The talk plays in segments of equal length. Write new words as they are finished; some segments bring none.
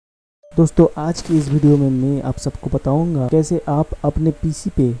दोस्तों आज की इस वीडियो में मैं आप सबको बताऊंगा कैसे आप अपने पीसी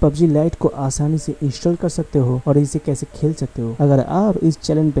पे पबजी लाइट को आसानी से इंस्टॉल कर सकते हो और इसे कैसे खेल सकते हो। अगर आप इस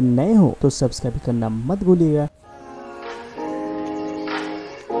चैनल पे नए हो तो सब्सक्राइब करना मत भूलिएगा।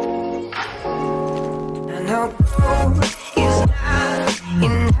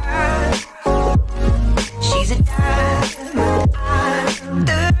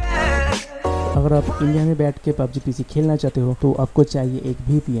 अगर आप इंडिया में बैठ के पबजी पीसी खेलना चाहते हो तो आपको चाहिए एक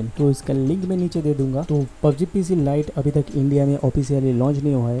VPN। तो इसका लिंक मैं नीचे दे दूंगा। तो पबजी पीसी लाइट अभी तक इंडिया में ऑफिशियली लॉन्च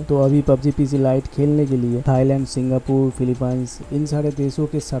नहीं हुआ है। तो अभी पबजी पीसी लाइट खेलने के लिए थाईलैंड, सिंगापुर, फिलीपींस इन सारे देशों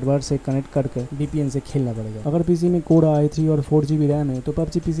के सर्वर से कनेक्ट करके VPN से खेलना पड़ेगा। अगर पीसी में कोर i3 और 4GB रैम है तो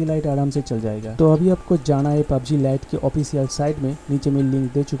पबजी पीसी लाइट आराम से चल जाएगा। तो अभी आपको जाना है पबजी लाइट के ऑफिशियल साइट में, नीचे में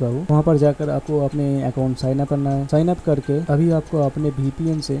लिंक दे चुका हूँ। वहाँ पर जाकर आपको अपने अकाउंट साइन अप करना है। साइन अप करके अभी आपको अपने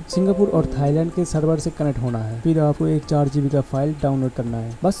VPN से सिंगापुर और थाईलैंड के सर्वर से कनेक्ट होना है। फिर आपको एक 4GB का फाइल डाउनलोड करना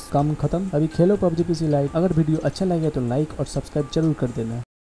है। बस काम खत्म। अभी खेलो पबजी पीसी लाइट। अगर वीडियो अच्छा लगे तो लाइक और सब्सक्राइब जरूर कर देना।